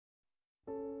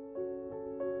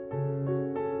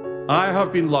I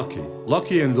have been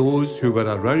lucky in those who were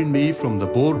around me from the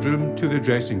boardroom to the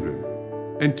dressing room.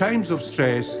 In times of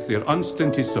stress, their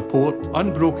unstinted support,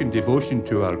 unbroken devotion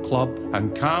to our club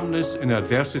and calmness in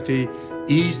adversity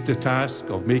eased the task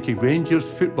of making Rangers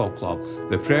Football Club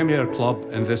the premier club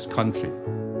in this country.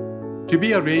 To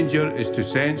be a Ranger is to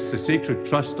sense the sacred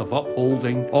trust of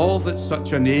upholding all that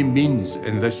such a name means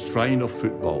in this shrine of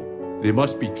football. They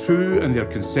must be true in their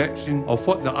conception of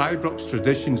what the Ibrox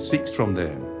tradition seeks from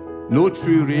them. No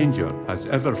true Ranger has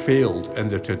ever failed in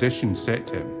the tradition set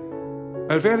him.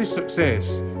 Our very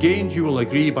success, gained you will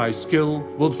agree by skill,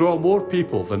 will draw more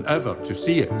people than ever to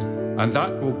see it, and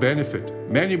that will benefit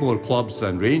many more clubs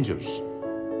than Rangers.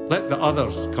 Let the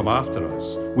others come after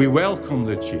us. We welcome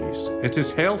the chase. It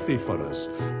is healthy for us.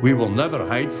 We will never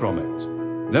hide from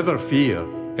it. Never fear.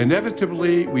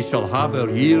 Inevitably, we shall have our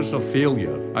years of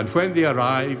failure, and when they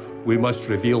arrive, we must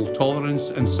reveal tolerance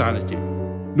and sanity.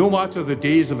 No matter the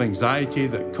days of anxiety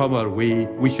that come our way,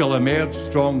 we shall emerge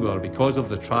stronger because of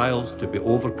the trials to be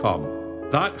overcome.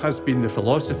 That has been the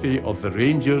philosophy of the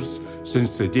Rangers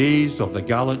since the days of the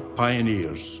gallant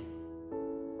pioneers.